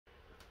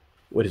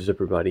What is up,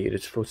 everybody? It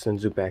is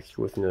Frozenzu back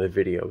here with another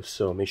video,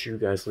 so make sure you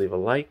guys leave a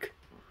like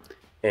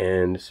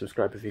and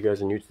subscribe if you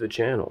guys are new to the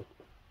channel.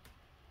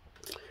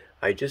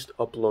 I just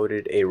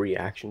uploaded a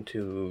reaction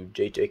to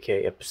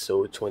JJK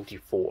episode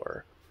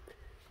 24.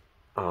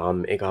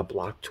 It got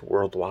blocked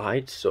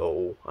worldwide,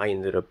 so I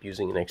ended up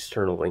using an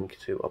external link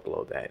to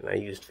upload that, and I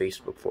used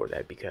Facebook for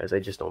that because I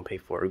just don't pay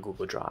for a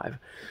Google Drive.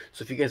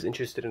 So if you guys are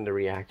interested in the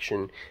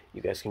reaction,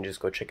 you guys can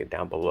just go check it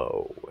down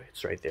below.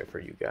 It's right there for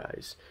you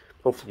guys.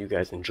 Hopefully you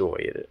guys enjoy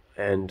it.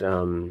 And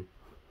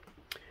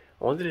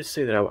I wanted to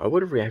say that I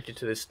would have reacted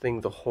to this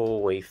thing the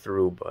whole way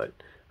through, but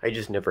I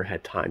just never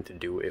had time to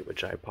do it,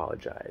 which I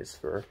apologize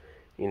for.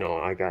 You know,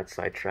 I got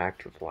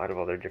sidetracked with a lot of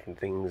other different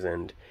things,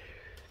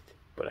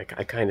 but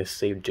I kind of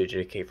saved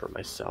JJK for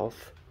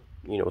myself,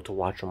 you know, to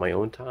watch on my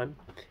own time.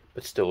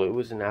 But still, it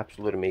was an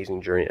absolute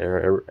amazing journey,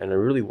 and I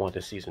really want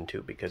a season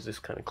 2 because this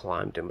kind of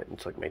climbed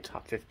into like my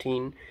top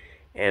 15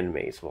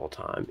 animes of all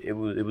time. It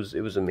was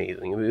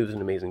amazing. It was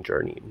an amazing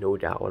journey, no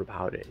doubt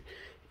about it.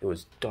 It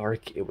was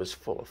dark. It was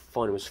full of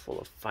fun. It was full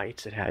of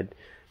fights. It had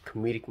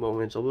comedic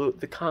moments. Although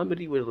the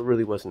comedy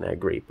really wasn't that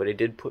great, but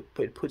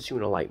it puts you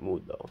in a light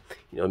mood though.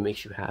 You know, it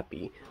makes you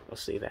happy. I'll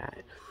say that.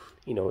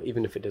 You know,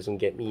 even if it doesn't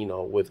get me, you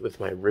know, with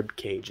my rib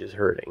cage is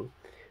hurting.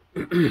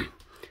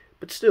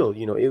 But still,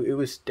 you know, it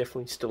was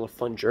definitely still a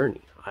fun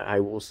journey. I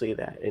will say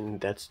that, and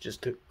that's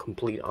just a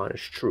complete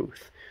honest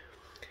truth.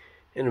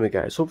 Anyway,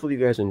 guys, hopefully you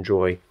guys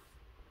enjoy,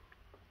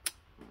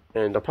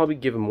 and I'll probably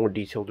give a more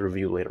detailed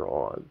review later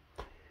on.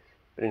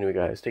 But anyway,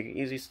 guys, take it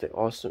easy, stay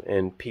awesome,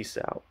 and peace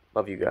out.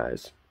 Love you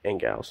guys and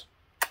gals.